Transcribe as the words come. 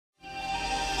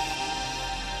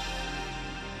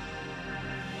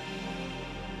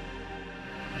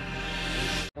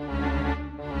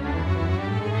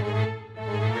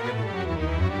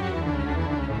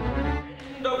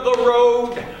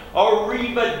road.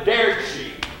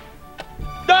 Arrivederci.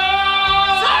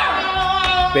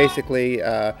 No! Basically,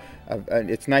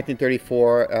 it's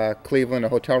 1934, Cleveland, a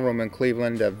hotel room in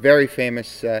Cleveland, a very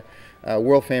famous,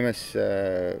 world famous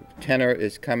tenor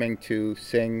is coming to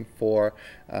sing for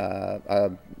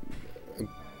a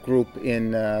group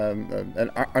in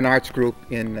an arts group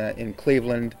in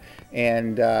Cleveland,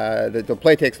 and the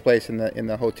play takes place in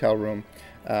the hotel room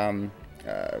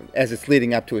as it's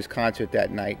leading up to his concert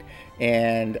that night,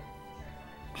 and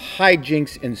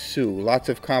hijinks ensue. Lots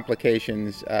of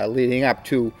complications leading up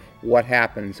to what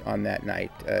happens on that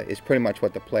night is pretty much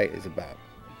what the play is about.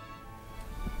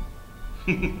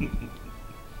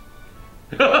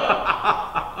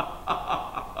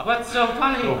 What's so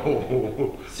funny?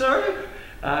 Oh, Sir?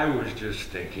 I was just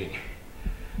thinking,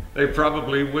 they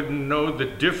probably wouldn't know the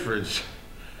difference.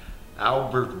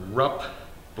 Albert Rupp,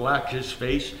 black his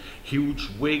face, huge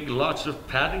wig, lots of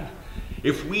padding.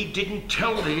 If we didn't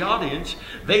tell the audience,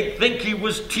 they'd think he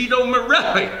was Tito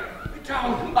Morelli.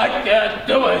 I can't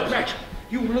do it. Jack,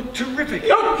 you look terrific.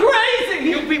 You're crazy.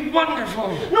 You'll be wonderful.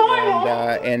 No, I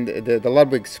won't. And the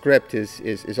Ludwig script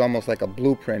is almost like a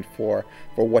blueprint for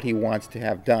what he wants to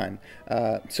have done.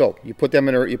 So you put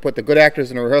the good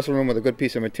actors in a rehearsal room with a good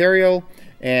piece of material,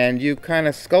 and you kind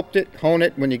of sculpt it, hone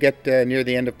it when you get near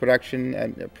the end of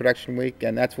production week,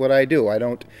 and that's what I do. I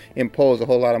don't impose a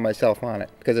whole lot of myself on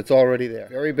it because it's already there.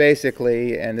 Very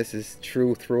basically, and this is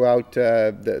true throughout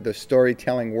the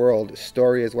storytelling world,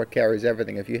 story is what carries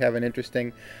everything. If you have an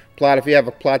interesting plot, if you have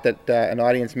a plot that an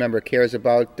audience member cares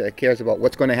about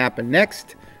what's going to happen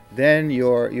next, then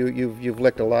you've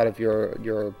licked a lot of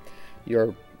your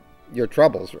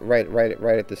troubles right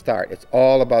at the start. It's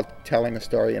all about telling a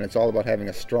story, and it's all about having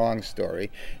a strong story,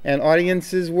 and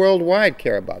audiences worldwide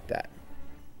care about that.